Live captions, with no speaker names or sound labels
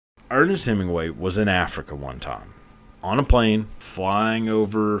Ernest Hemingway was in Africa one time on a plane flying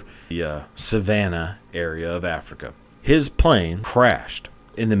over the savannah area of Africa. His plane crashed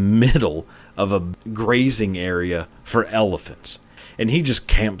in the middle of a grazing area for elephants, and he just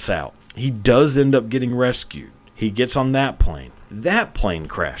camps out. He does end up getting rescued. He gets on that plane. That plane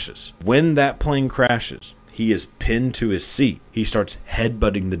crashes. When that plane crashes, he is pinned to his seat. He starts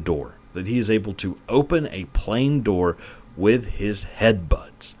headbutting the door. That he is able to open a plane door with his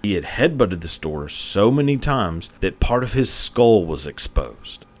headbutts. He had headbutted this door so many times that part of his skull was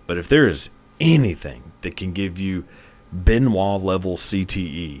exposed. But if there is anything that can give you Benoit level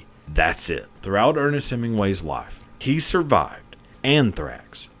CTE, that's it. Throughout Ernest Hemingway's life, he survived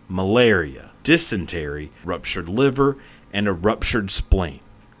anthrax, malaria, dysentery, ruptured liver, and a ruptured spleen.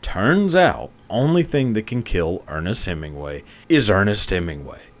 Turns out, only thing that can kill Ernest Hemingway is Ernest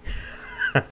Hemingway.